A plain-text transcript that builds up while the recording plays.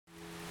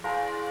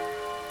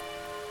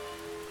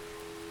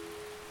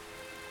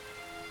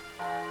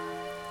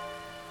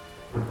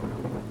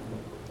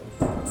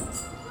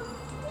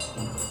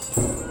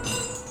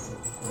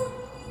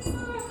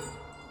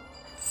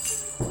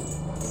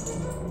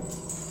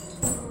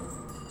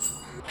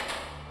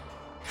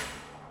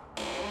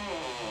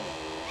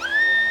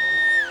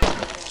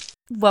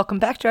Welcome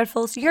back,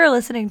 Dreadfuls. You're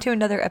listening to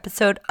another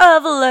episode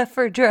of Left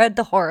for Dread,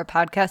 the horror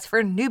podcast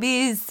for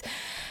newbies.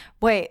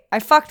 Wait, I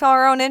fucked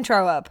our own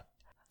intro up.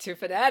 Two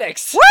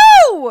fanatics.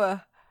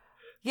 Woo!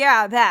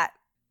 Yeah, that.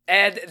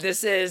 And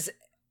this is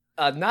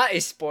not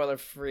a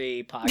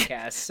spoiler-free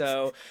podcast,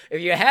 so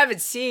if you haven't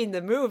seen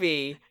the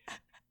movie,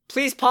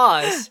 please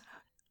pause.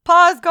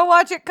 Pause, go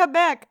watch it, come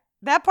back.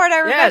 That part I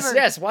remember.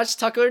 Yes, watch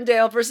Tucker and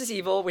Dale versus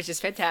Evil, which is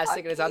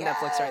fantastic, and it's on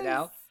Netflix right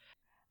now.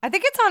 I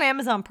think it's on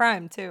Amazon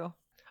Prime, too.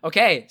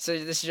 Okay, so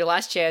this is your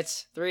last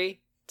chance. 3,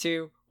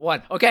 2,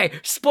 1. Okay,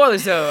 spoiler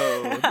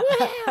zone.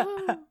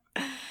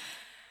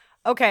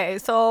 Okay,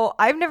 so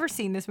I've never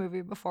seen this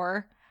movie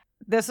before.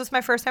 This was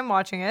my first time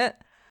watching it.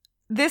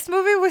 This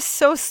movie was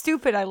so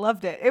stupid, I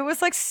loved it. It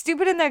was like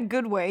stupid in that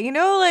good way. You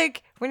know,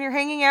 like when you're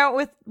hanging out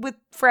with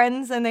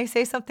friends and they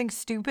say something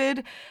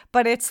stupid,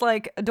 but it's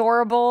like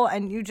adorable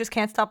and you just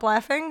can't stop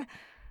laughing?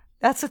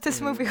 That's what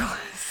this movie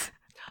was.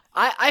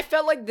 I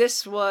felt like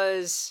this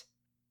was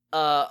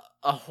a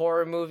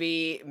horror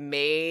movie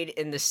made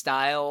in the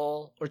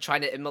style or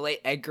trying to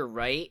emulate Edgar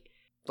Wright,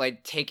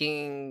 like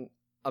taking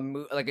a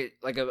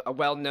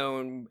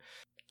well-known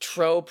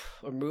trope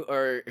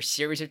or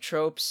series of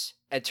tropes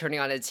and turning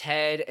on its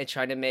head and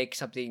trying to make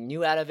something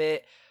new out of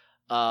it.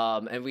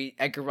 And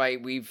Edgar Wright,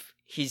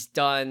 he's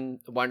done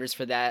wonders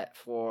for that,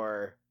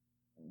 for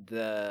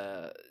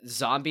the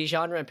zombie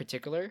genre in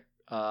particular,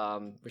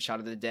 with Shaun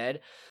of the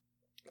Dead.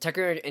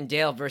 Tucker and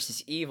Dale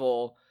versus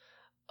Evil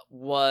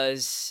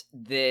was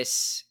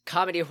this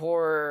comedy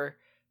horror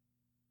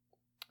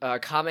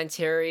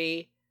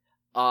commentary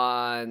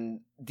on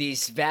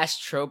these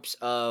vast tropes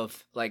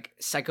of like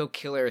psycho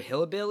killer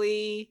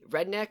hillbilly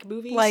redneck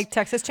movies, like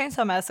Texas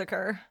Chainsaw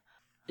Massacre.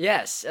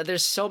 Yes,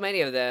 there's so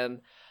many of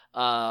them,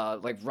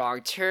 like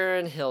Wrong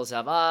Turn, Hills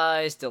Have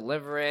Eyes,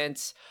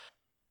 Deliverance,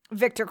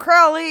 Victor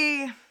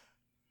Crowley.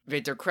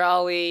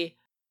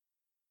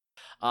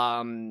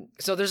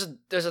 So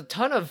there's a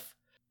ton of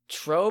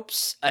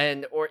tropes,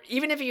 or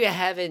even if you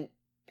haven't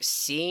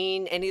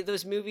seen any of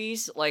those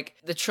movies, like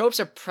the tropes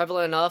are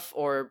prevalent enough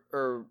or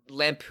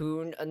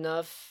lampooned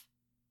enough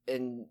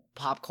in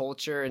pop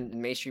culture and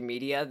mainstream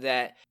media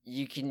that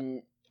you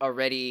can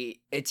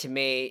already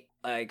intimate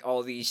like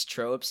all these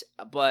tropes.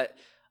 But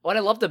what I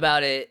loved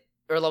about it,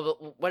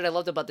 what I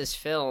loved about this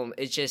film,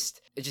 it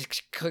just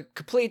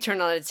completely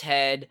turned on its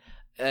head,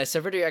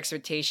 subverted your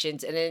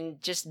expectations, and then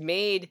just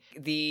made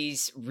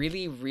these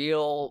really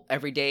real,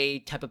 everyday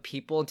type of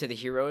people into the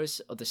heroes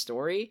of the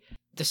story.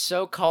 The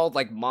so-called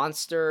like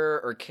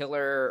monster or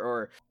killer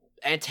or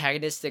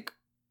antagonistic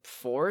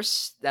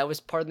force that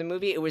was part of the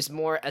movie, it was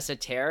more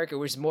esoteric. It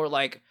was more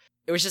like,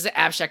 it was just an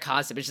abstract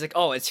concept. It's just like,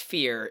 oh, it's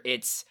fear,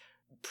 it's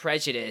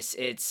prejudice,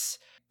 it's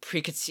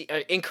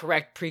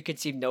incorrect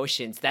preconceived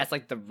notions. That's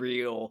like the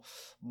real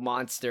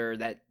monster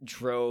that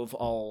drove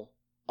all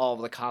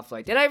of the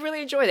conflict, and I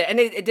really enjoyed it, and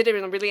it did it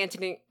in a really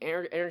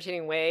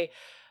entertaining way.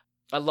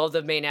 I love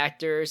the main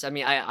actors. I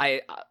mean,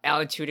 I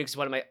Alan Tudyk is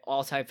one of my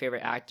all-time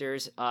favorite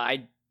actors.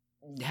 I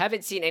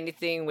haven't seen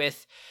anything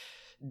with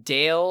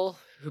Dale,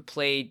 who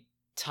played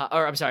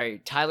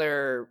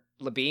Tyler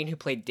Labine, who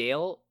played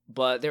Dale,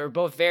 but they were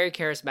both very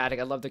charismatic.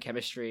 I love the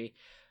chemistry.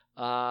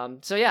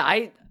 So yeah,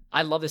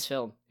 I love this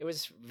film. It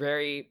was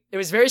very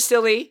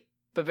silly,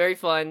 but very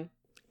fun.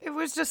 It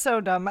was just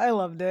so dumb. I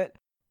loved it.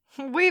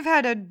 We've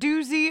had a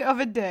doozy of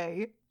a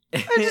day.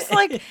 I just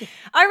like,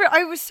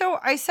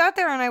 I sat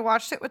there and I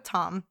watched it with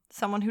Tom,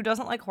 someone who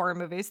doesn't like horror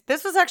movies.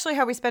 This was actually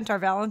how we spent our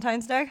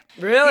Valentine's Day.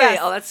 Really? Yes.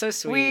 Oh, that's so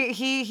sweet.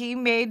 He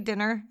made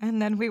dinner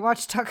and then we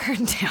watched Tucker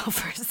and Dale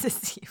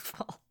versus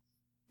Evil.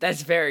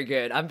 That's very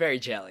good. I'm very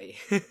jelly.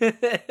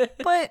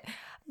 But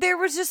there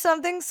was just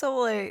something so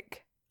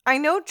like, I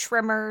know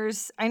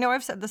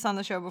I've said this on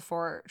the show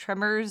before.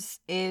 Tremors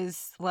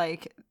is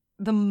like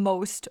the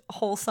most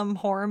wholesome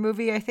horror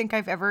movie I think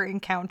I've ever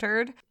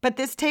encountered. But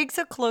this takes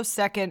a close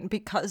second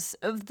because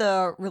of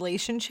the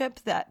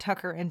relationship that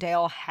Tucker and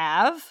Dale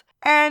have.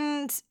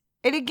 And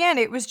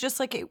it was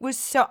just like,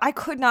 I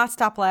could not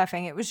stop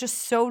laughing. It was just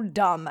so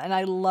dumb and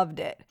I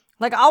loved it.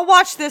 Like, I'll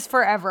watch this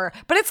forever,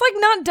 but it's like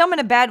not dumb in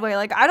a bad way.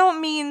 Like, I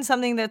don't mean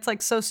something that's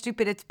like so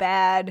stupid it's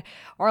bad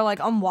or like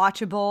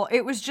unwatchable.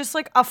 It was just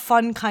like a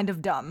fun kind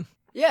of dumb.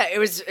 Yeah, it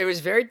was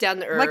very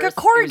down to earth. Like a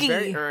corgi. It was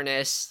very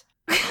earnest.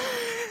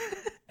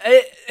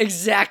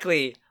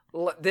 Exactly.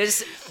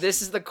 This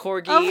is the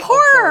corgi of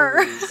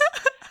horror.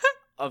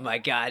 Oh my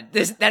god.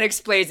 That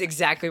explains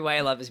exactly why I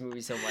love this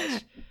movie so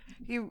much.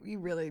 You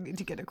really need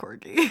to get a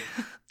corgi.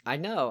 I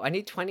know. I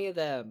need 20 of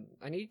them.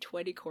 I need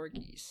 20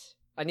 corgis.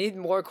 I need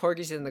more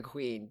corgis than the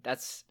queen.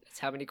 That's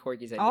how many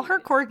corgis I need. All her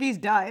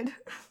corgis died.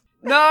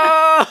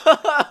 No!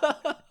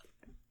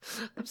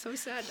 I'm so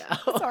sad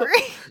now. Sorry.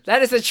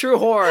 That is a true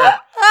horror.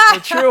 The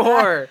true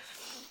horror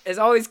is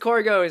all these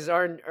corgos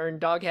are in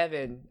dog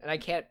heaven, and I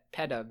can't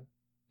pet them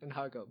and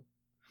hug them.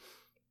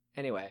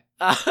 Anyway,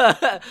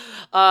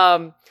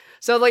 so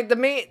like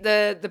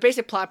the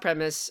basic plot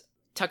premise: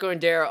 Tucker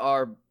and Dare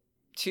are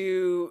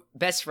two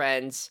best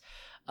friends.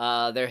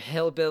 They're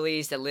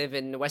hillbillies that live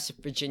in the West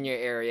Virginia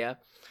area,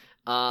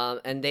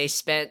 and they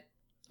spent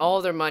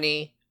all their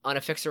money on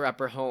a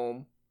fixer-upper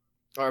home,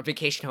 or a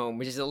vacation home,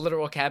 which is a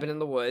literal cabin in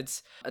the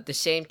woods. At the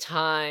same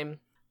time,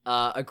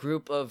 a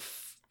group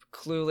of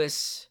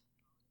clueless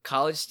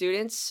college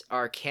students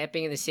are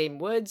camping in the same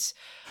woods.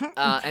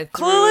 And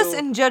Clueless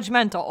and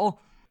judgmental.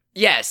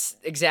 Yes,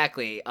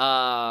 exactly.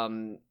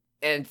 And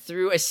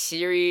through a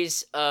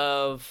series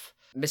of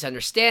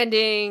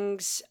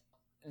misunderstandings,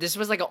 this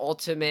was like an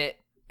ultimate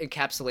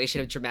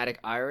encapsulation of dramatic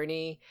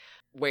irony,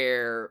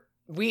 where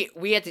we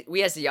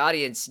as the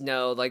audience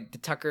know, like, the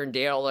Tucker and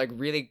Dale are like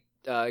really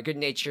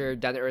good-natured,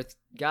 down-to-earth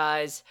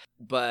guys,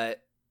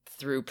 but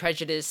through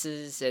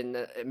prejudices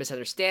and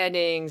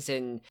misunderstandings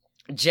and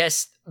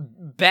just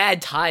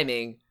bad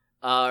timing,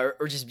 or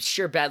just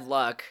sheer bad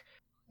luck,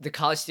 the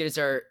college students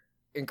are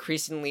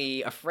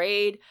increasingly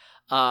afraid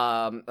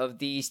of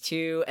these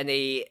two, and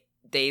they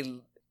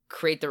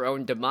create their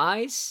own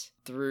demise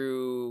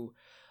through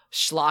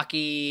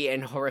schlocky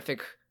and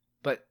horrific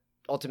but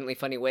ultimately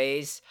funny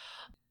ways.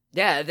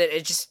 Yeah, that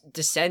it just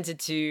descends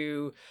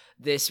into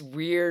this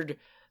weird,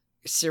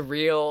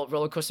 surreal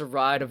roller coaster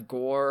ride of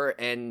gore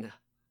and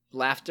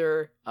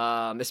laughter,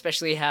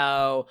 especially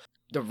how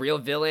the real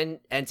villain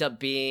ends up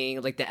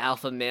being like the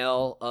alpha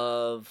male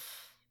of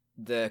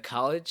the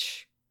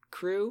college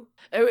crew.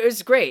 It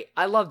was great.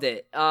 I loved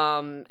it.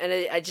 And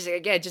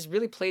it just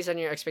really plays on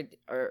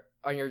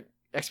your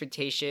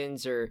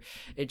expectations, or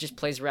it just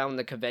plays around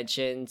the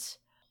conventions.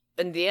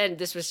 In the end,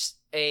 this was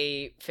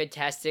a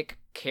fantastic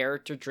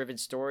character-driven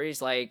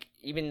stories. Like,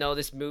 even though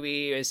this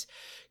movie is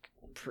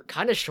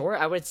kind of short,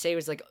 I would say it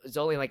was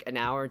only like an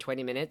hour and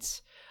 20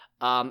 minutes.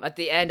 At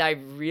the end, I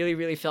really,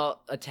 really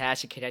felt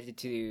attached and connected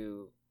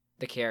to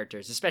the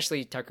characters,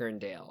 especially Tucker and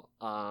Dale.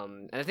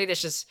 And I think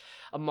that's just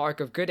a mark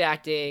of good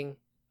acting,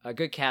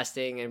 good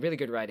casting, and really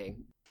good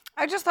writing.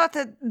 I just thought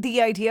that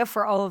the idea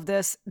for all of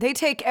this, they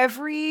take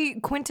every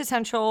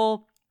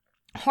quintessential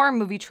horror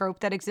movie trope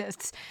that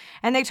exists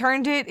and they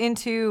turned it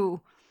into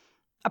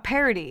a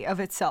parody of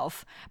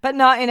itself, but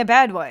not in a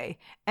bad way.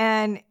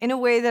 And in a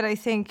way that I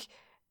think,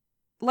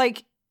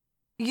 like,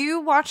 you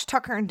watch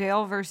Tucker and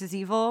Dale versus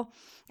Evil,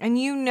 and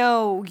you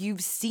know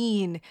you've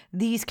seen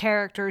these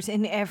characters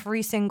in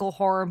every single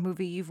horror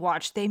movie you've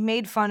watched. They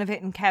made fun of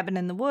it in Cabin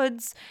in the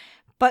Woods,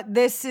 but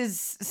this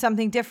is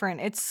something different.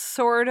 It's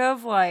sort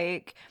of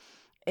like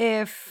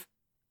if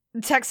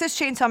Texas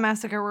Chainsaw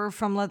Massacre were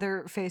from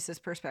Leatherface's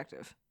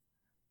perspective,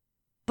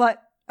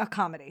 but a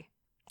comedy.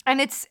 And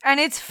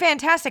it's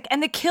fantastic.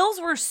 And the kills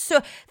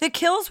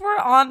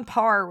were on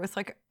par with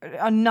like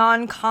a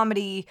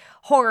non-comedy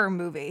horror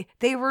movie.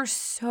 They were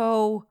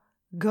so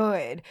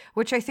good,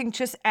 which I think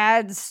just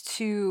adds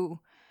to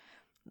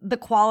the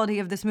quality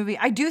of this movie.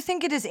 I do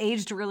think it has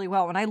aged really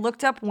well. When I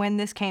looked up when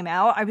this came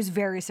out, I was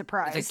very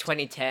surprised. It's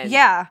like 2010.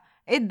 Yeah.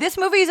 This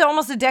movie is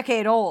almost a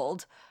decade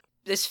old.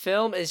 This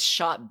film is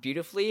shot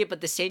beautifully, but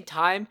at the same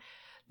time,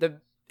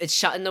 it's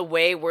shot in a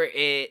way where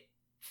it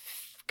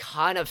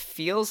kind of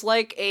feels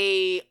like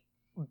a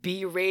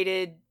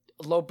B-rated,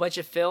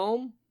 low-budget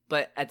film,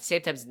 but at the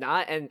same time, it's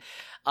not. And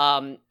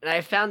I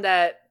found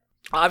that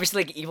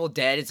obviously, like, Evil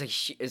Dead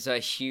is a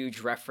huge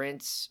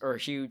reference, or a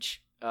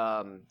huge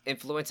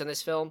influence on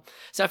this film.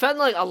 So I found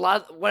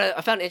what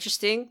I found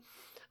interesting,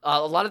 a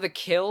lot of the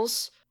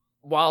kills,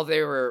 while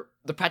the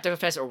practical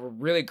effects were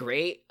really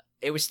great,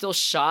 it was still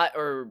shot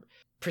or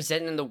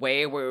presented in the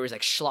way where it was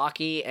like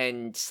schlocky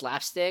and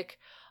slapstick.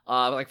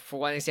 Like, for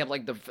one example,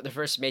 like the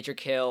first major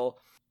kill,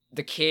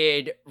 the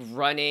kid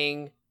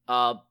running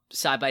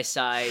side by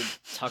side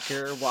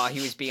Tucker while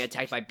he was being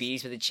attacked by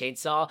bees with a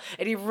chainsaw,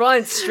 and he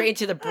runs straight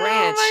into the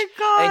branch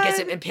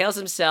and impales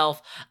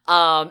himself.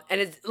 And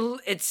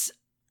it's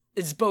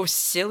both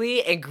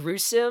silly and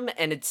gruesome,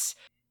 and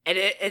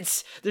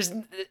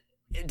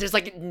there's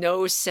like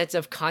no sense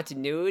of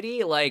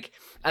continuity. Like,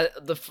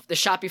 the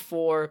shot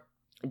before,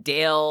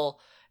 Dale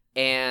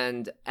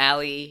and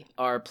Allie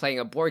are playing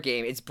a board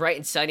game. It's bright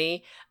and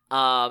sunny,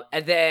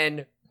 and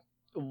then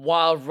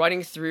while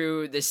running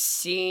through the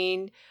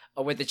scene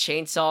with the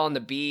chainsaw and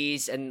the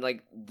bees and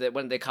like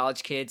one of the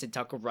college kids and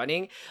Tucker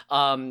running,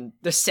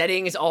 the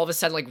setting is all of a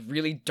sudden like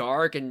really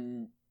dark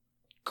and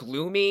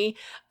gloomy,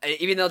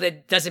 even though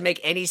that doesn't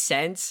make any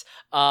sense.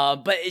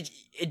 But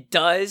it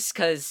does,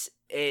 because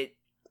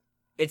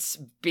it's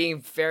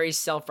being very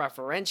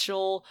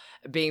self-referential,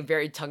 being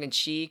very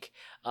tongue-in-cheek,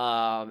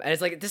 and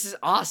it's like, this is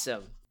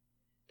awesome.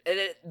 And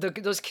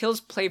those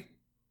kills play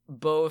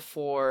both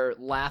for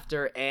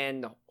laughter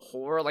and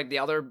horror. Like, the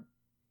other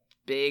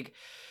big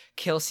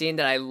kill scene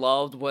that I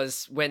loved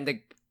was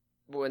when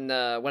one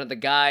of the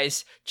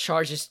guys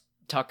charges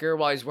Tucker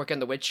while he's working on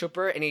the wood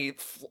chipper, and he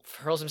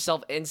hurls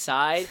himself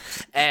inside,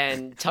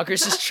 and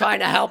Tucker's just trying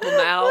to help him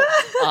out,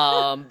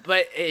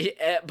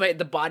 but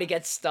the body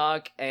gets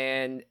stuck,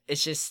 and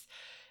it's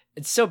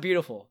so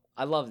beautiful.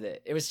 I loved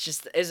it.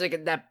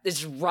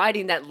 It's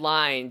riding that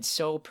line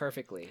so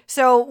perfectly.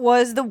 So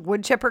was the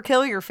wood chipper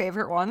kill your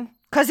favorite one?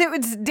 Because it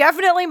was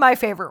definitely my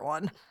favorite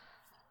one.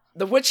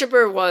 The wood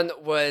chipper one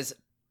was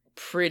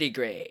pretty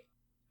great.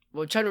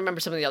 Well, I'm trying to remember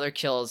some of the other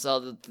kills.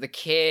 The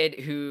kid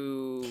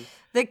who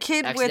The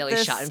kid with accidentally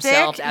the shot stick?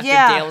 himself after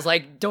Yeah. Dale was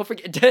like, "Don't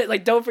forget,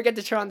 don't forget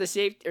to turn on the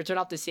safety or turn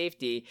off the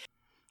safety."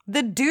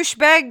 The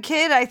douchebag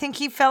kid, I think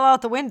he fell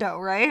out the window,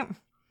 right?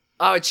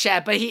 Oh,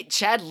 Chad, but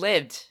Chad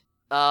lived.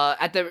 Right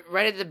at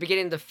the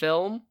beginning of the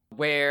film,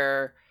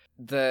 where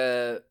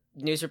the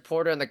news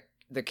reporter and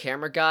the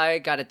camera guy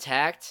got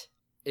attacked.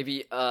 If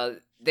you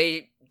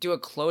they do a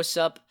close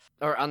up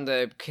or on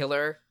the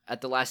killer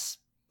at the last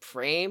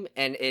frame,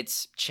 and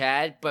it's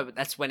Chad, but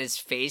that's when his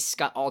face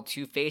got all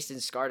two-faced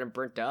and scarred and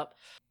burnt up.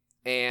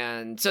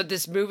 And so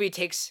this movie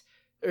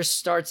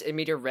starts in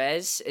media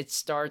res. It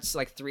starts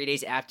like 3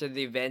 days after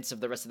the events of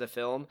the rest of the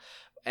film,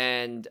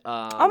 and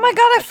oh my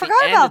god, I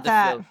forgot about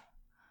that.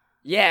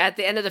 Yeah, at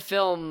the end of the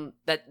film,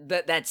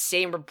 that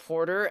same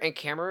reporter and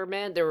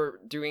cameraman, they were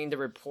doing the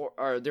report,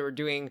 or they were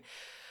doing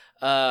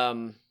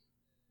the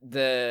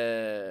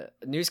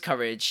news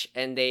coverage,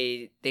 and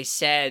they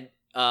said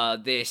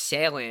the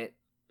assailant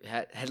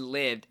had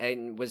lived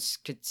and was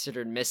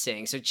considered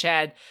missing. So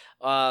Chad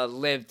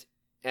lived,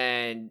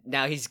 and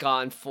now he's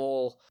gone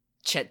full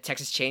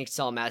Texas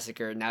Chainsaw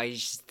Massacre. Now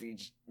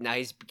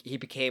he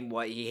became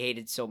what he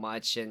hated so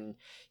much, and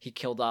he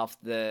killed off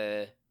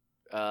the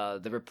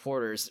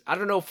reporters. I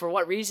don't know for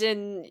what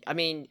reason. I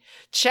mean,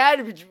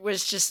 Chad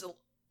was just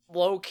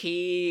low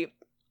key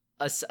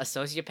a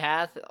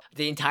sociopath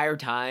the entire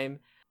time.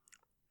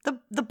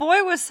 The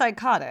boy was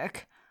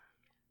psychotic.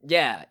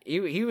 Yeah, he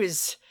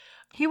was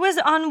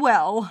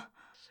unwell.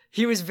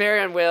 He was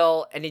very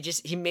unwell, and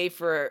he made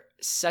for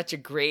such a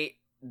great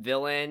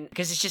villain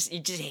because you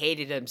just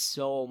hated him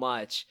so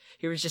much.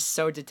 He was just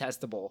so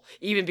detestable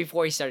even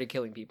before he started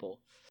killing people.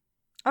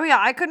 Oh yeah,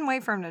 I couldn't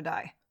wait for him to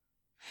die.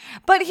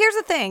 But here's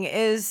the thing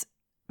is,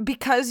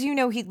 because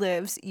he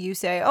lives, you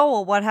say, oh,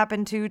 well, what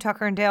happened to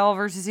Tucker and Dale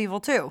versus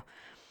Evil 2?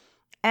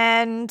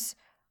 And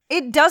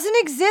it doesn't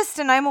exist,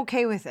 and I'm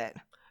okay with it.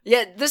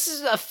 Yeah, this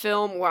is a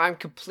film where I'm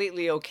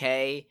completely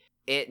okay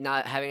it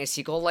not having a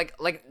sequel. Like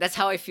that's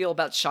how I feel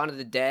about Shaun of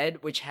the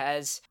Dead, which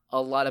has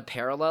a lot of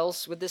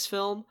parallels with this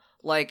film.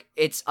 Like,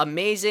 it's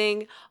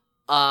amazing.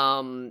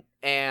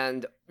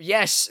 And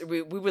yes,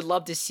 we would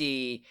love to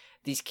see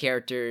these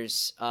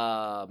characters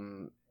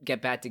get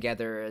back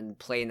together and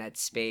play in that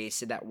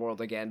space, in that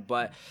world again.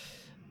 But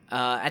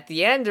at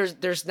the end,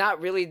 there's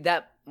not really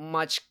that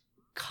much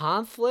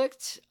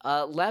conflict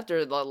left, or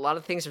a lot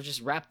of things are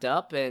just wrapped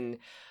up, and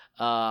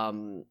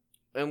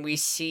we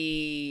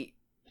see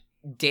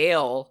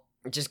Dale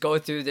just go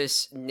through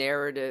this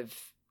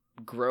narrative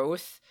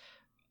growth,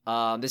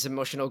 this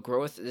emotional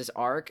growth, this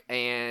arc,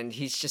 and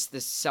he's just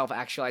this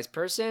self-actualized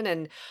person,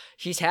 and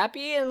he's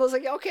happy, and I was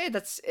like, okay,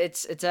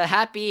 it's a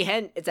happy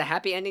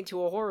ending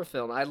to a horror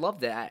film. I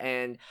love that,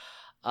 and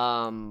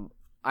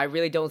I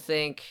really don't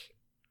think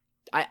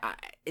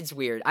it's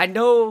weird. I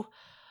know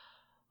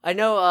in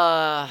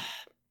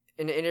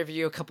an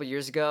interview a couple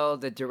years ago,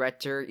 the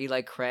director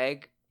Eli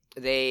Craig,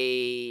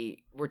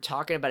 they were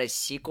talking about a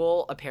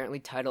sequel apparently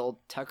titled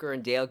Tucker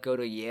and Dale Go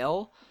to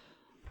Yale,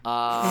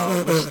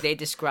 which they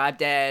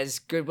described as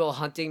Good Will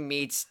Hunting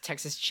meets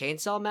Texas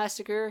Chainsaw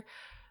Massacre.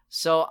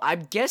 So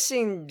I'm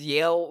guessing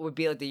Yale would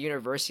be like the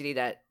university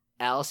that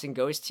Allison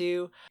goes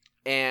to.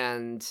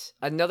 And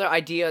another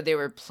idea they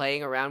were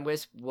playing around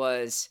with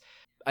was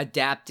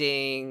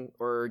adapting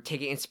or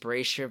taking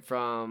inspiration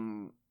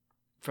from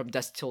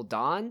Dusk Till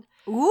Dawn.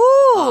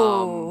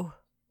 Ooh.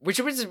 That's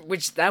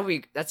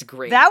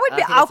great. That would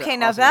be okay.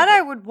 Now that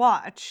I would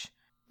watch.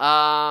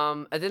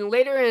 And then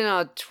later in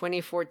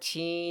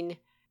 2014,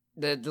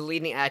 the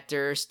leading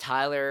actors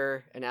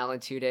Tyler and Alan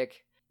Tudyk,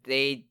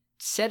 they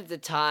said at the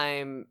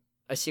time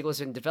a sequel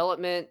was in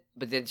development,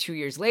 but then 2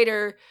 years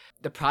later,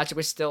 the project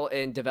was still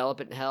in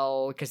development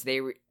hell because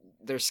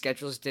their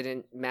schedules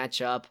didn't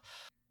match up.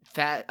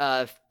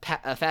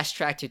 Fast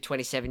track to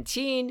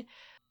 2017.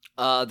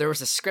 There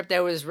was a script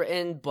that was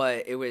written,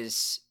 but it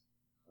was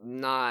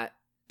not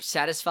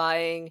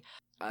satisfying.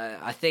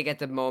 I think at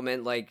the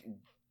moment, like,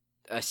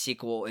 a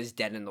sequel is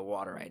dead in the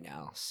water right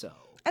now. So,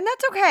 and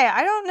that's okay.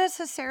 I don't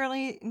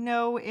necessarily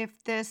know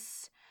if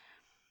this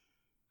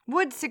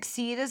would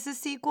succeed as a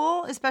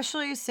sequel,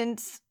 especially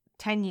since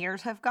 10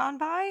 years have gone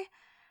by.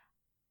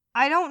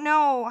 I don't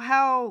know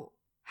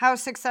how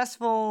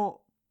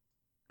successful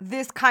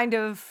this kind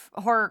of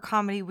horror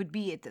comedy would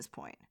be at this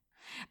point.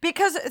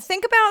 Because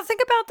think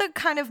about the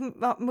kind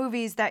of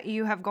movies that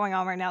you have going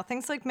on right now.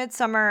 Things like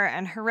Midsommar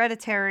and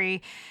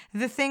Hereditary,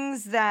 the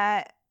things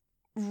that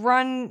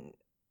run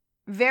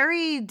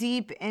very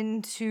deep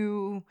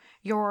into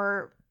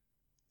your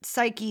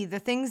psyche, the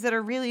things that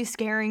are really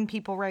scaring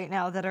people right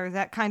now, that are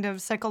that kind of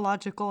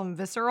psychological and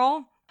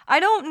visceral. I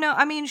don't know.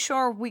 I mean,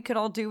 sure, we could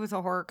all do with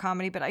a horror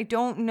comedy, but I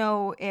don't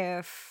know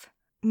if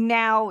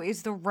now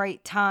is the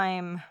right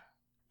time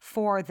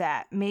for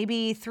that.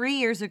 Maybe 3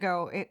 years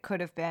ago it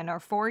could have been, or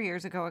 4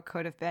 years ago it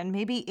could have been.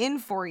 Maybe in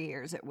 4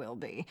 years it will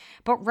be.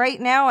 But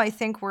right now I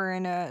think we're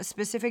in a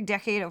specific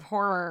decade of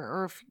horror,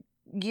 or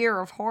year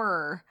of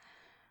horror,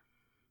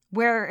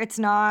 where it's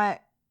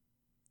not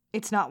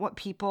what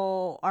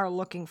people are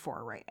looking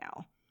for right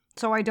now.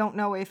 So I don't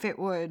know if it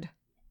would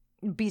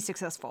be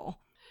successful.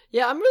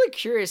 Yeah, I'm really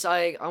curious.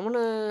 I'm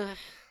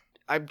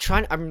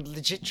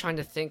legit trying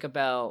to think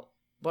about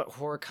what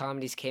horror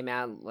comedies came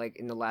out like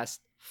in the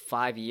last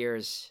 5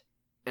 years,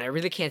 and I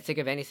really can't think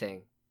of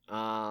anything.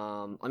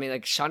 I mean,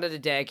 like Shaun of the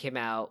Dead came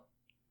out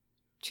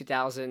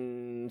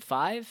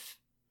 2005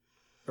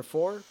 or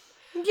four.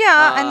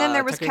 Yeah, and then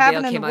there was Tucker and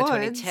Cabin Dale in came the out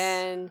in Woods.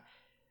 2010.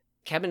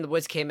 Cabin in the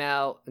Woods came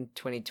out in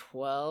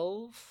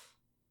 2012.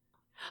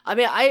 I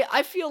mean,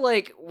 I feel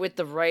like with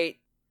the right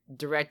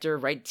director,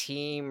 right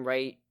team,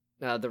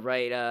 the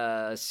right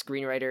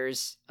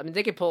screenwriters, I mean,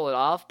 they could pull it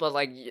off. But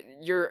like,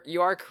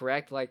 you are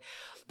correct. Like,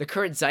 the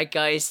current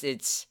zeitgeist,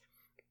 it's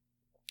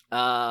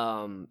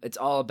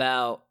all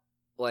about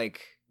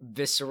like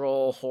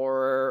visceral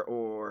horror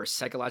or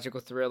psychological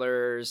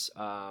thrillers.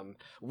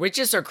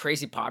 Witches are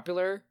crazy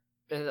popular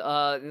in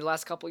the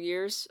last couple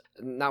years,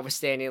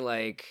 notwithstanding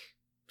like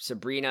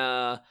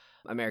Sabrina,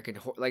 American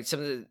Horror, like some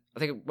of the, I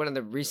think one of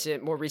the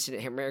more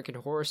recent American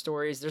Horror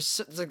Stories. There's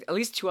like at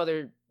least 2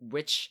 other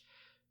witch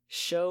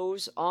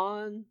shows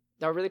on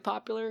that are really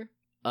popular.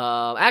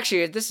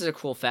 Actually, this is a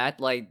cool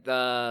fact. Like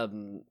there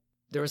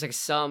was like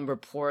some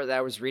report that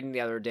I was reading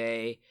the other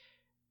day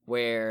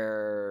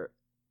where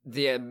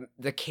the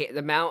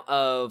amount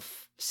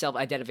of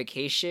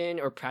self-identification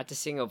or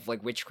practicing of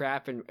like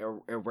witchcraft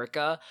or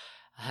Wicca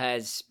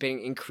has been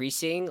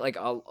increasing like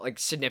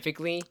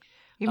significantly.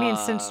 You mean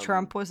since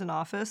Trump was in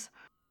office?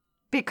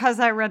 Because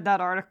I read that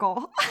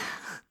article.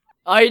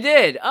 Oh, you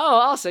did? Oh,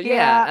 also,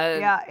 yeah.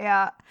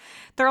 Yeah.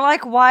 They're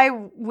like, why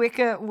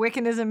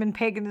Wiccanism and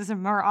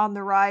paganism are on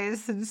the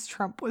rise since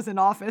Trump was in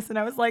office. And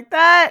I was like,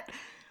 that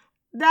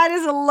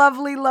is a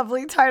lovely,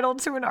 lovely title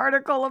to an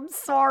article. I'm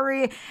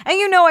sorry. And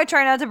you know I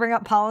try not to bring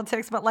up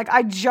politics, but like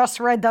I just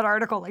read that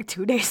article like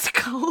 2 days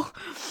ago.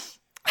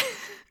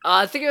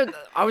 I think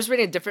I was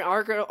reading a different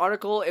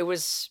article. It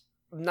was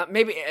not,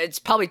 maybe it's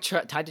probably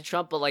tied to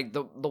Trump, but like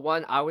the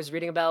one I was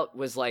reading about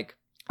was like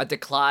a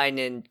decline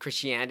in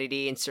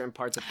Christianity in certain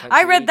parts of the country.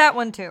 I read that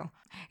one too.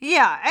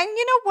 Yeah, and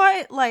you know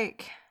what?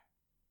 Like,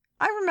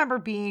 I remember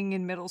being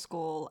in middle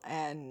school,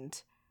 and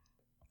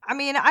I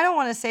mean, I don't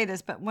want to say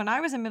this, but when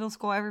I was in middle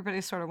school,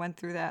 everybody sort of went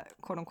through that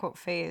quote unquote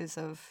phase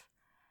of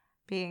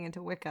being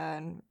into Wicca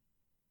and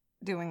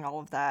doing all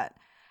of that.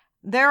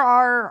 There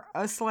are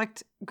a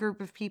select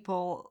group of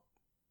people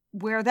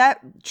where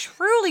that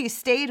truly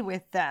stayed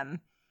with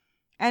them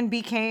and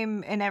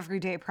became an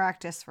everyday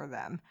practice for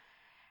them.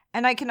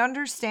 And I can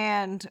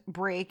understand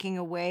breaking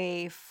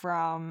away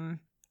from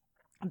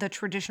the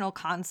traditional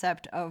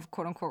concept of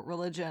quote unquote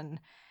religion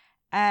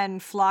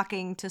and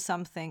flocking to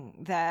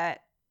something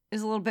that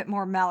is a little bit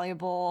more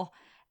malleable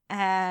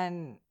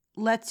and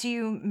lets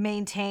you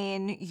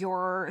maintain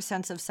your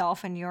sense of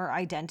self and your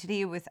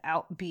identity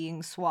without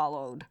being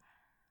swallowed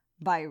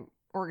by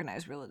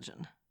organized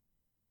religion.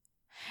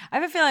 I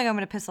have a feeling I'm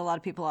going to piss a lot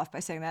of people off by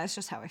saying that. It's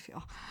just how I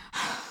feel.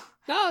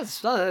 No,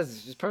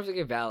 it's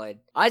perfectly valid.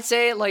 I'd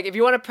say, like, if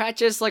you want to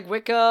practice, like,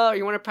 Wicca, or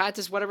you want to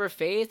practice whatever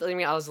faith, I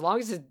mean, as long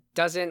as it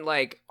doesn't,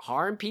 like,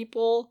 harm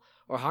people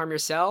or harm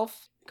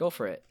yourself, go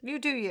for it. You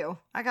do you.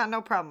 I got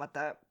no problem with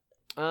that.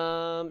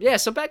 Yeah,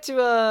 so back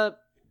to,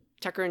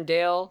 Tucker and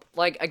Dale.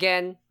 Like,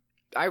 again,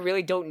 I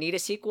really don't need a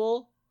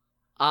sequel.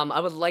 I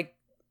would like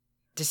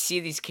to see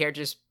these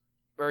characters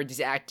or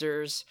these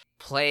actors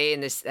play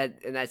in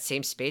that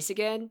same space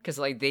again, because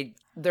like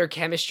their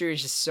chemistry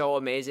is just so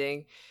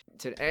amazing.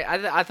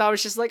 I thought it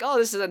was just like, oh,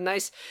 this is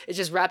it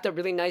just wrapped up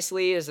really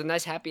nicely. It's a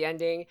nice happy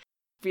ending. I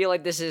feel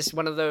like this is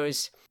one of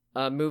those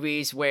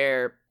movies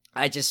where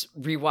I just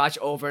rewatch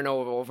over and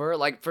over.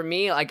 Like for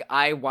me, like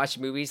I watch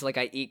movies like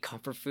I eat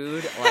comfort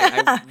food.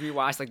 Like I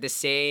rewatch like the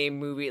same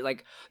movie,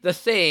 like The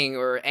Thing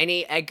or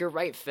any Edgar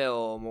Wright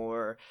film.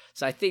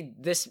 So I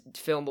think this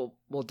film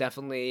will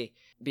definitely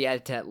be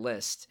added to that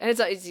list, and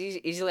it's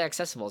easily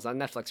accessible. It's on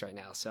Netflix right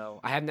now, so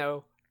I have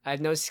no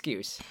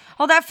excuse.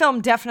 Well, that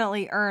film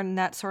definitely earned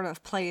that sort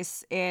of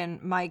place in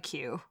my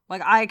queue.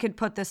 Like I could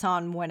put this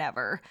on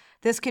whenever.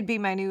 This could be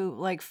my new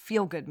like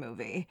feel good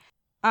movie.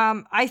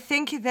 I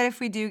think that if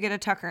we do get a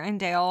Tucker and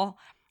Dale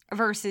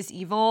versus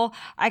Evil,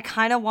 I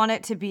kind of want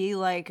it to be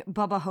like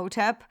Bubba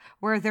Hotep,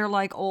 where they're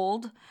like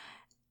old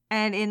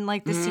and in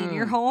like the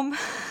senior home.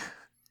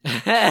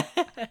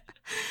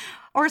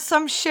 Or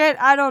some shit,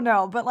 I don't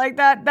know, but like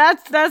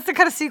that's the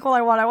kind of sequel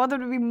I want. I want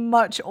them to be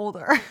much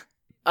older.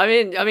 I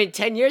mean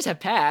 10 years have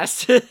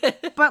passed.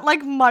 But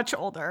like much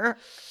older.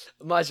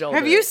 Much older.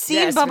 Have you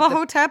seen Bubba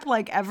Hotep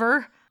like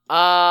ever?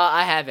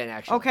 I haven't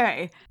actually.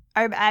 Okay.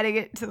 I'm adding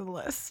it to the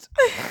list.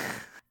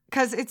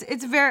 Cuz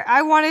it's very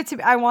I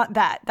want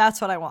that.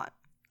 That's what I want.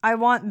 I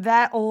want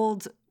that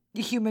old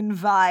human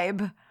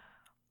vibe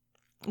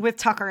with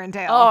Tucker and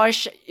Dale. Oh,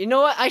 you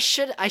know what? I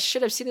should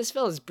have seen this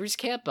film. It's Bruce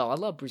Campbell. I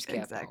love Bruce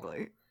Campbell.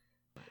 Exactly.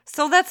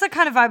 So that's the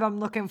kind of vibe I'm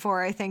looking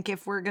for, I think,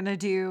 if we're going to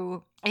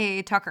do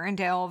a Tucker and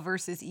Dale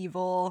versus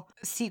Evil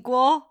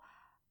sequel.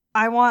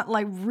 I want,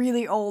 like,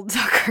 really old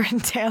Tucker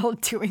and Dale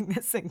doing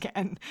this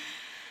again.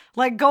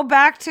 Like, go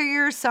back to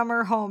your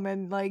summer home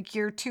and, like,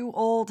 your two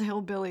old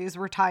hillbillies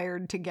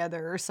retired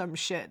together or some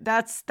shit.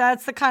 That's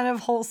the kind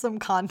of wholesome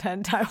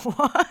content I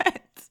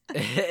want.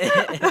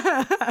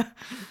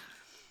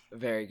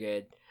 Very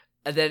good.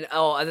 And then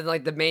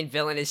like the main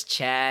villain is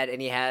Chad,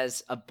 and he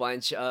has a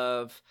bunch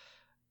of.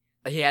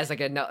 He has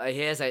like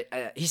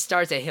he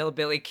starts a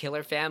hillbilly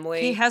killer family.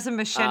 He has a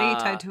machete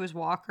tied to his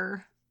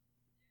walker.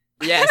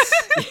 Yes.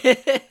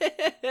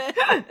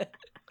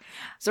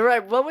 So,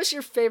 right, what was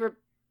your favorite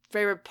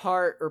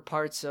part or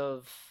parts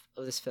of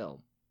this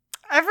film?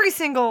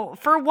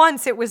 For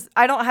once, it was.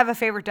 I don't have a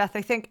favorite death.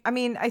 I think. I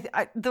mean,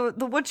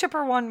 the wood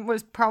chipper one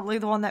was probably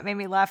the one that made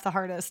me laugh the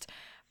hardest.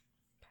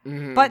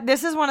 Mm-hmm. But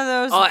this is one of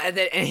those. Oh, and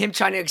him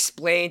trying to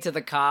explain to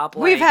the cop,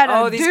 like, we've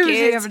had these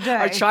kids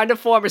are trying to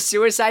form a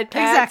suicide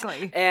pact.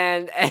 Exactly.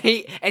 And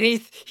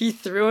he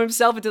threw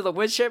himself into the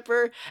wood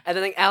chipper, and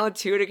then like Alan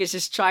Tudyk is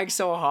just trying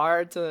so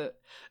hard to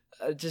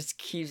just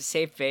keep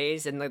safe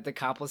face, and like the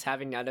cop was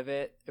having none of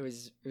it. It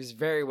was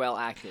very well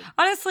acted.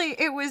 Honestly,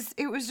 it was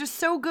just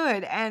so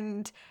good,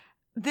 and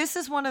this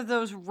is one of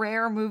those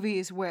rare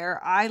movies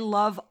where I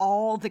love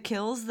all the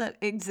kills that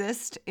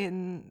exist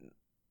in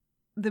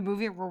the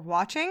movie we're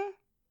watching.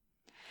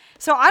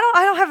 So I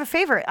don't have a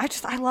favorite.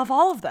 I love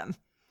all of them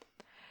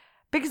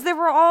because they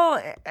were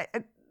all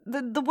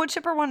the wood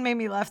chipper one made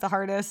me laugh the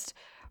hardest.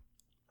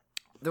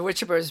 The wood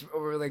chipper is a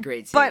really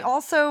great scene. But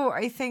also,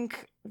 I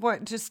think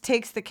what just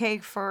takes the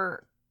cake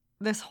for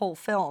this whole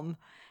film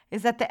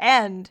is at the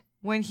end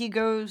when Dale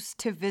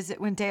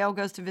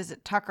goes to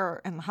visit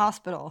Tucker in the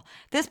hospital.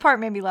 This part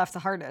made me laugh the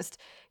hardest.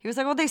 He was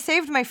like, well, they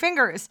saved my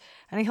fingers.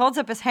 And he holds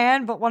up his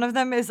hand, but one of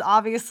them is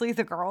obviously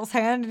the girl's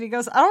hand. And he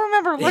goes, I don't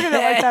remember looking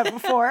at it like that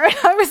before. And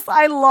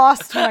I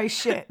lost my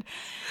shit.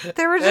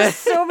 There were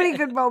just so many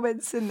good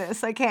moments in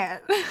this. I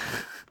can't.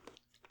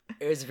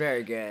 It was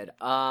very good.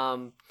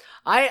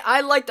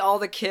 I liked all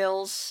the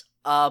kills,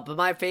 but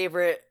my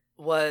favorite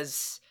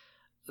was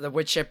the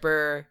wood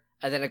chipper,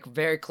 and then a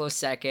very close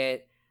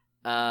second,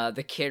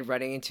 the kid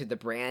running into the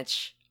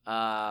branch.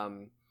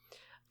 When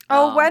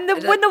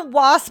the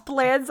wasp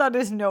lands on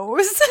his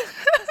nose.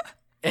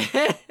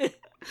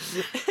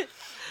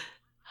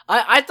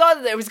 I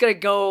thought that it was gonna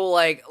go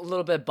like a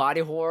little bit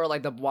body horror,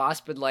 like the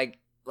wasp would like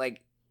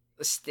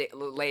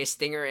lay a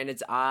stinger in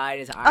its eye,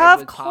 and its eyes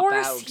would pop out. Of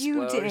course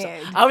you did.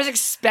 I was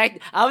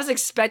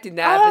expecting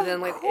that, but then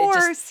like of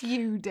course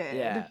you did.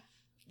 Yeah,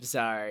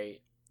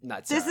 sorry,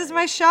 not sorry. This is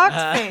my shocked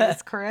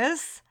face,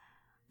 Chris.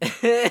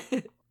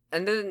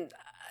 And then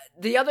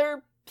the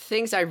other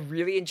things I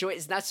really enjoy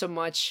is not so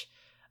much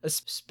a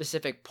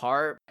specific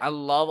part. I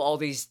love all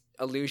these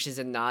allusions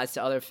and nods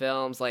to other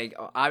films, like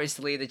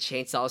obviously the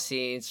chainsaw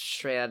scenes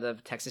straight out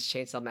of Texas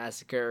Chainsaw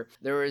Massacre.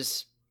 There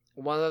was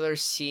one other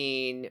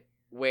scene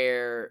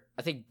where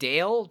I think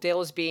Dale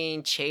is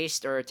being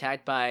chased or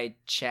attacked by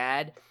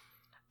Chad,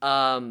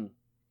 and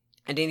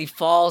then he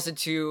falls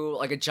into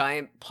like a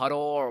giant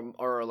puddle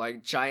or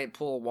like giant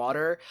pool of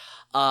water,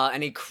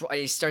 and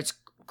he starts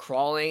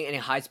crawling, and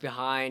he hides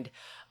behind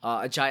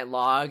a giant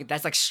log.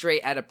 That's like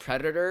straight out of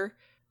Predator.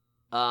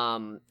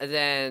 And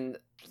then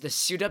the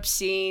suit up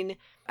scene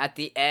at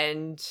the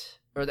end,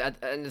 or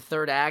in the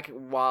third act,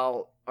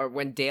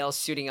 when Dale's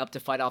suiting up to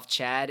fight off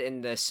Chad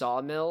in the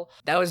sawmill,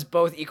 that was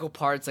both equal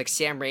parts like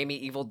Sam Raimi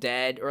Evil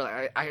Dead, or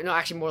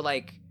actually more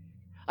like,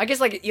 I guess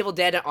like Evil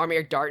Dead and Army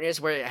of Darkness,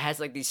 where it has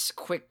like these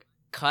quick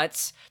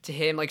cuts to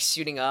him like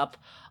suiting up.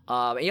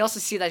 And you also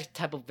see that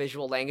type of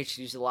visual language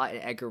used a lot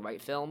in Edgar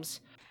Wright films.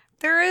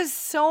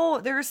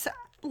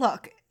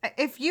 Look,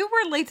 if you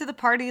were late to the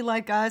party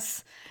like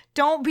us,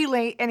 don't be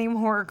late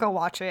anymore. Go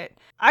watch it.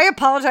 I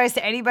apologize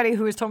to anybody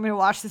who has told me to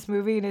watch this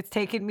movie and it's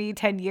taken me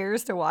 10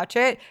 years to watch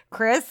it.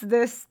 Chris,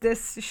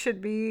 this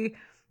should be...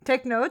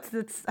 Take notes.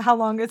 That's how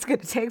long it's going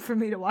to take for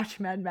me to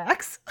watch Mad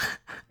Max.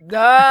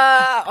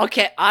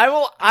 Okay, I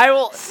will.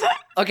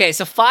 Okay,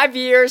 so 5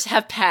 years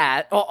have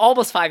passed. Oh,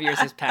 almost 5 years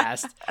has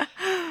passed.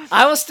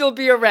 I will still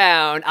be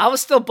around. I will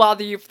still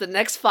bother you for the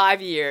next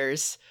 5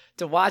 years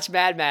to watch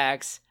Mad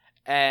Max.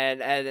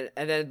 And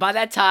then by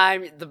that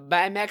time, the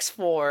Mad Max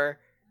 5,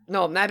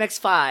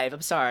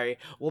 I'm sorry,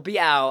 will be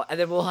out. And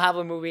then we'll have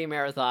a movie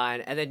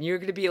marathon. And then you're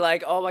going to be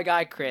like, oh my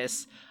God,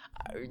 Chris.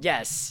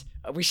 Yes.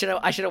 I should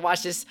have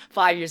watched this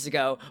 5 years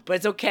ago, but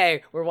it's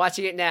okay. We're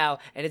watching it now,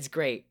 and it's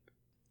great.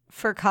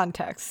 For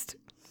context,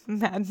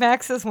 Mad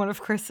Max is one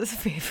of Chris's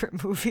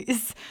favorite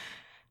movies,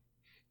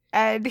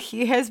 and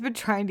he has been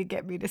trying to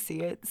get me to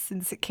see it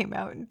since it came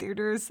out in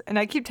theaters, and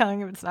I keep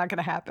telling him it's not going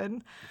to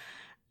happen.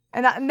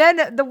 And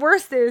then the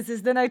worst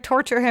is then I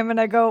torture him,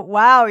 and I go,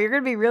 "Wow, you're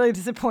going to be really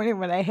disappointed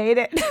when I hate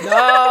it."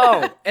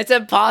 No, it's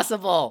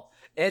impossible.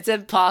 It's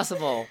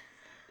impossible.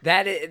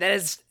 That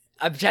is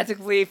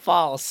objectively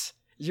false.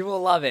 You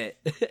will love it.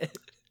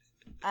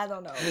 I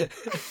don't know.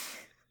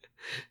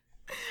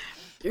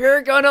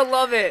 You're gonna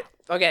love it.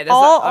 Okay,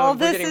 all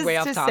this is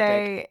to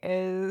say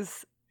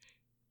is,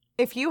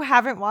 if you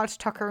haven't watched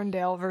Tucker and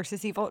Dale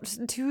versus Evil,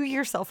 just do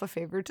yourself a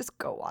favor. Just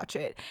go watch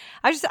it.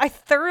 I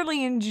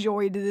thoroughly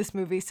enjoyed this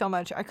movie so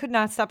much. I could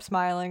not stop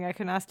smiling. I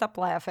could not stop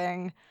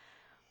laughing.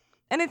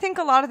 And I think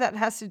a lot of that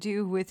has to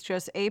do with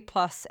just A+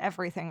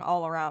 everything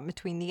all around,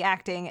 between the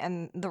acting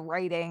and the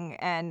writing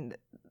and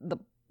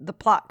the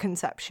plot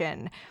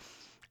conception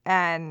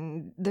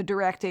and the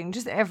directing,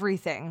 just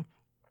everything.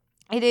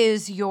 It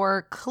is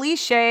your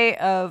cliche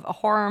of a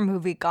horror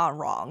movie gone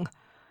wrong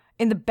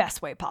in the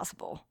best way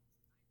possible.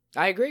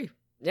 I agree.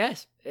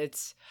 Yes,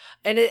 it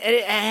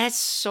has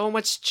so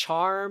much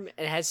charm.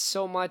 It has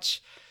so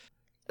much,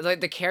 like,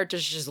 the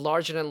characters are just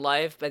larger than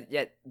life, but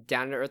yet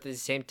down to earth at the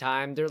same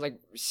time. They're like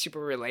super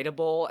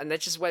relatable, and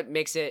that's just what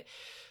makes it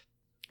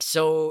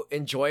so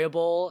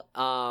enjoyable.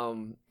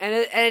 And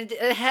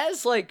it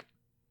has, like,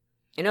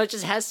 it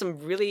just has some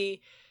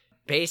really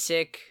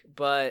basic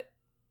but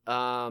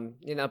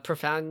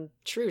profound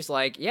truths.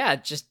 Like, yeah,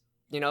 just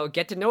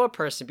get to know a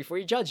person before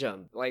you judge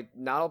them. Like,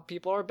 not all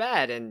people are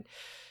bad, and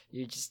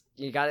you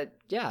gotta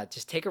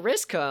just take a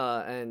risk.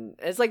 And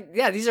it's like,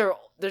 yeah,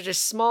 they're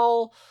just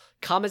small,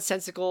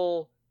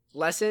 commonsensical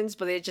lessons,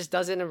 but it just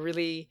does it in a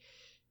really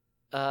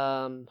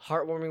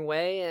heartwarming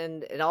way,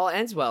 and it all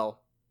ends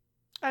well.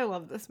 I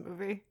love this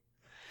movie.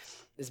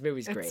 This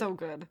movie's great. It's so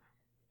good.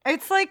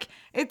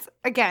 It's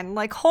again,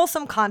 like,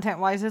 wholesome content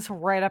wise, it's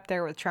right up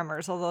there with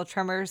Tremors, although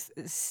Tremors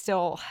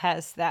still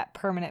has that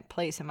permanent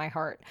place in my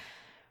heart.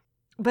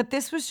 But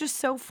this was just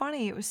so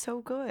funny. It was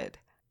so good.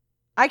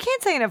 I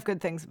can't say enough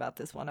good things about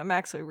this one. I'm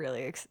actually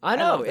really excited. I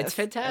know, it's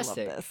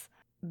fantastic. I love this.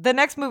 The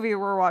next movie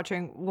we're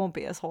watching won't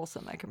be as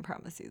wholesome, I can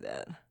promise you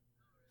that.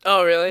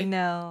 Oh, really?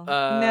 No.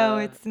 No,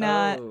 it's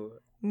not. Oh.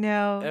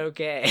 No.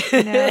 Okay.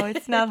 No,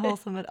 it's not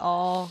wholesome at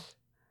all.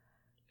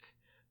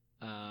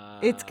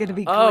 It's gonna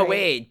be great. Oh,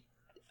 wait.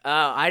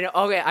 I know.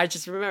 Okay, I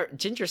just remember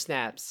Ginger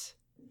Snaps.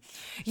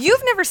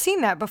 You've never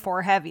seen that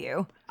before, have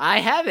you? I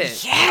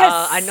haven't.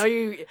 Yes.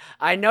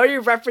 I know you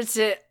reference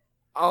it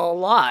a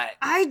lot.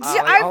 I do.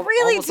 I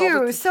really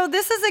do. So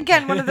this is,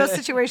 again, one of those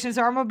situations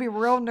where I'm gonna be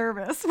real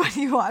nervous when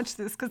you watch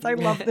this, because I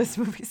love this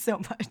movie so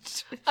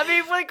much. I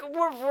mean, like,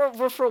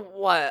 we're for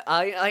what?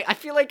 I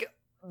feel like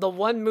the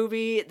one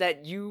movie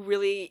that you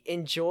really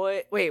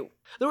enjoy. Wait,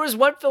 there was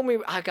one film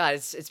oh god,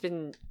 it's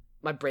been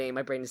my brain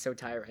is so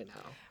tired right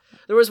now.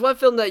 There was one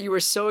film that you were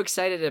so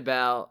excited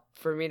about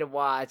for me to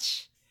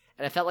watch,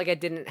 and I felt like I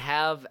didn't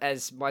have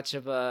as much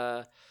of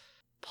a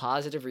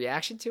positive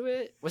reaction to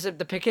it. Was it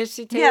the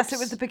Poughkeepsie Tapes? Yes, it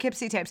was the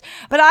Poughkeepsie Tapes.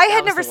 But I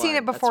had never seen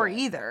it before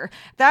either.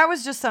 That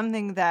was just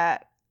something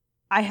that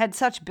I had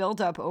such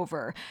build-up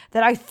over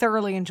that I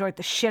thoroughly enjoyed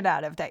the shit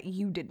out of, that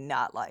you did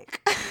not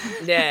like.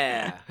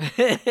 Yeah.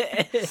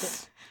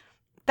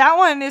 That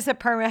one has a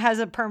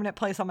permanent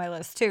place on my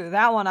list too.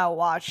 That one I'll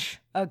watch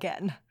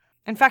again.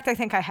 In fact, I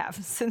think I have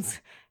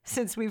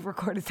since we've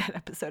recorded that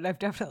episode. I've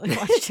definitely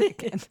watched it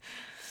again.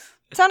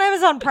 It's on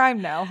Amazon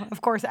Prime now,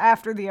 of course,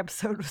 after the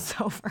episode was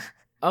over.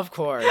 Of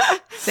course.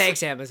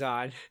 Thanks,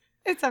 Amazon.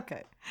 It's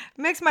okay.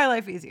 It makes my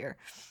life easier.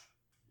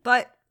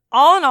 But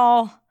all in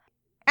all,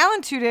 Alan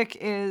Tudyk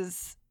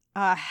is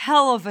a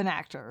hell of an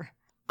actor.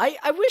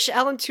 I wish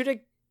Alan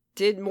Tudyk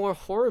did more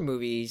horror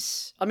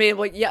movies. I mean,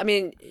 like, yeah,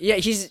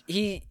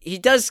 he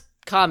does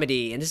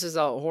comedy, and this is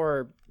a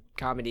horror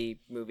comedy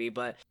movie,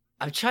 but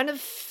I'm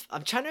just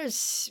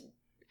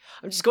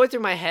going through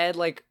my head,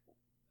 like,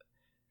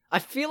 I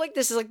feel like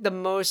this is, like, the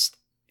most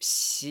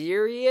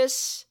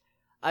serious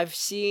I've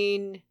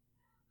seen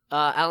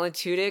Alan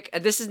Tudyk,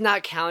 and this is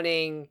not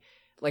counting,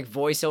 like,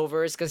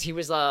 voiceovers, because he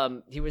was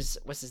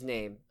what's his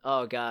name?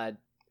 Oh god,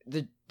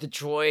 the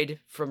droid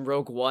from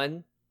Rogue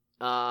One.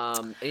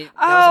 Yeah.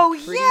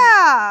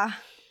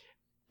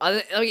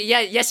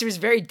 Yes, it was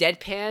very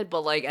deadpan,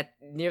 but, like,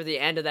 near the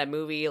end of that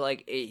movie,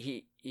 like,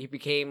 he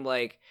became,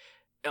 like,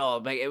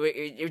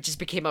 it just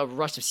became a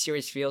rush of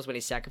serious feels when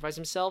he sacrificed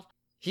himself.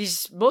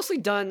 He's mostly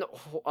done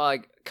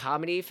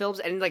comedy films,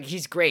 and, like,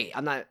 he's great.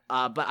 I'm not,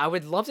 but I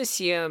would love to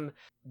see him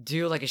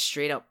do, like, a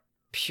straight up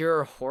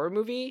pure horror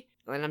movie.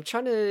 And I'm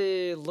trying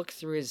to look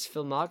through his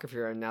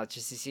filmography right now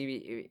just to see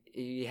if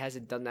he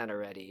hasn't done that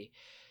already.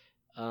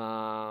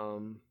 I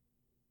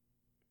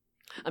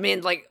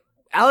mean, like,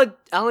 Alan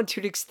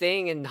Tudyk's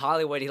thing in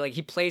Hollywood,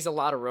 he plays a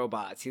lot of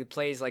robots. He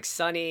plays, like,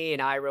 Sonny in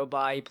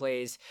iRobot. He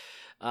plays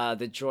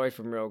the droid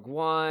from Rogue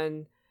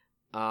One.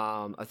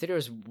 I think there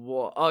was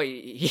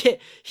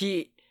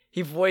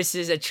he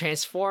voices a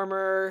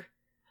Transformer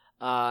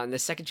in the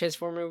second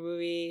Transformer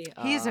movie.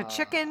 He's a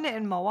chicken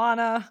in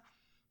Moana.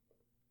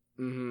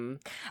 Mm-hmm.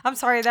 I'm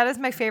sorry, that is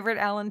my favorite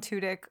Alan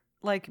Tudyk,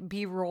 like,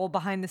 B-roll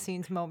behind the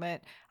scenes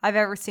moment I've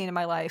ever seen in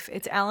my life.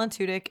 It's Alan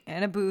Tudyk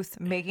in a booth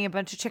making a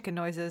bunch of chicken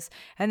noises,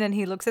 and then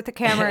he looks at the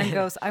camera and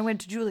goes, "I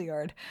went to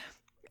Juilliard."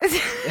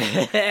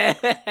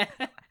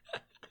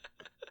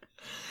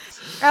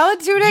 Alan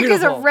Tudyk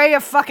is a ray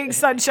of fucking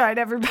sunshine,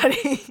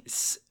 everybody.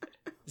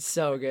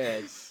 So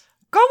good.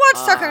 Go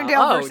watch Tucker and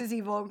Dale versus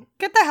Evil.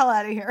 Get the hell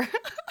out of here.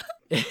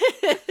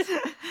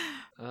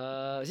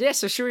 Yeah,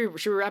 so should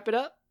we wrap it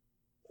up?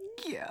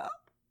 Yeah.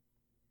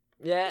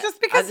 Yeah.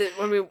 Just because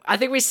I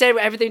think we said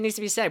everything needs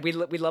to be said. We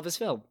love this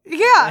film.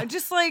 Yeah,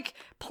 just, like,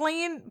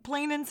 plain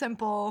and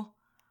simple,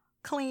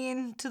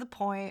 clean, to the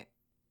point.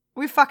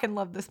 We fucking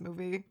love this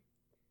movie.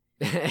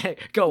 Go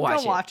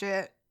watch it. Go watch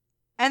it.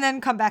 and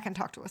then come back and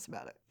talk to us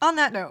about it. On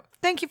that note,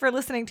 thank you for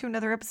listening to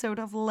another episode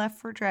of Left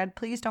for Dread.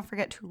 Please don't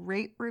forget to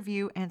rate,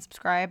 review, and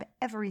subscribe.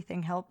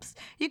 Everything helps.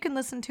 You can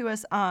listen to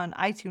us on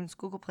iTunes,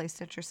 Google Play,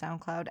 Stitcher,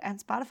 SoundCloud, and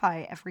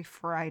Spotify every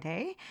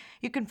Friday.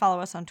 You can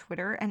follow us on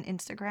Twitter and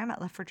Instagram at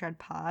Left for Dread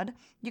Pod.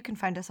 You can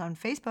find us on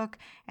Facebook,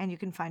 and you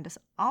can find us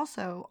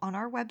also on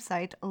our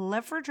website,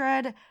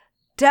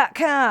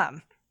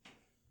 leftfordread.com.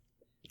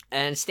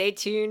 And stay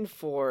tuned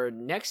for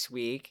next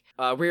week.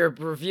 We are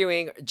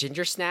reviewing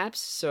Ginger Snaps,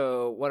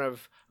 so one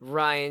of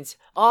Ryan's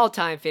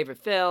all-time favorite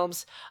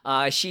films.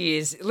 She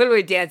is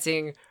literally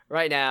dancing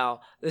right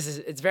now.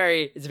 It's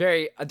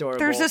very adorable.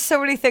 There's just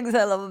so many things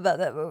I love about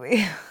that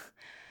movie.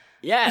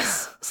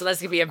 Yes, so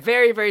that's gonna be a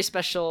very, very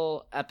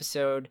special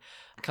episode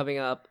coming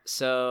up.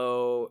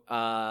 So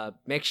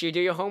make sure you do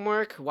your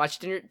homework, watch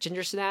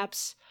Ginger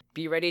Snaps,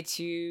 be ready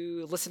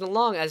to listen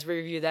along as we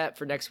review that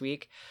for next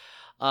week.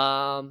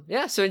 So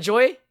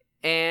enjoy,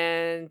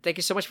 and thank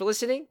you so much for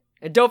listening,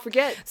 and don't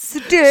forget,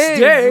 stay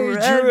dreadful.